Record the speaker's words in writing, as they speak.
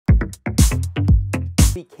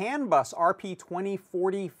The CAN bus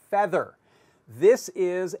RP2040 Feather. This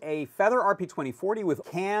is a Feather RP2040 with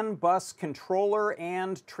CAN bus controller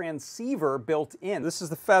and transceiver built in. This is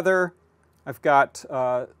the Feather. I've got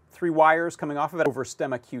 3 wires coming off of it over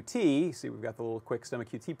stemma QT. See, we've got the little quick stemma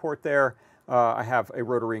QT port there. I have a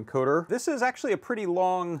rotary encoder. This is actually a pretty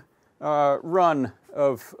long run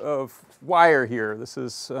of wire here. This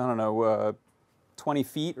is, I don't know, 20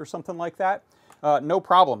 feet or something like that. No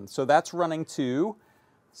problem. So that's running to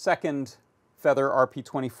second Feather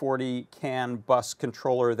RP2040 CAN bus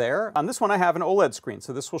controller there. On this one I have an OLED screen,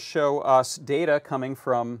 so this will show us data coming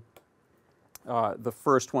from the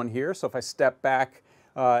first one here. So if I step back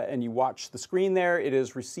and you watch the screen there, it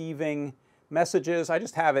is receiving messages. I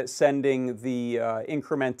just have it sending the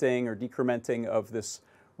incrementing or decrementing of this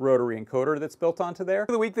rotary encoder that's built onto there.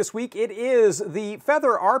 For the week this week, it is the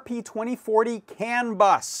Feather RP2040 CAN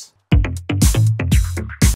bus.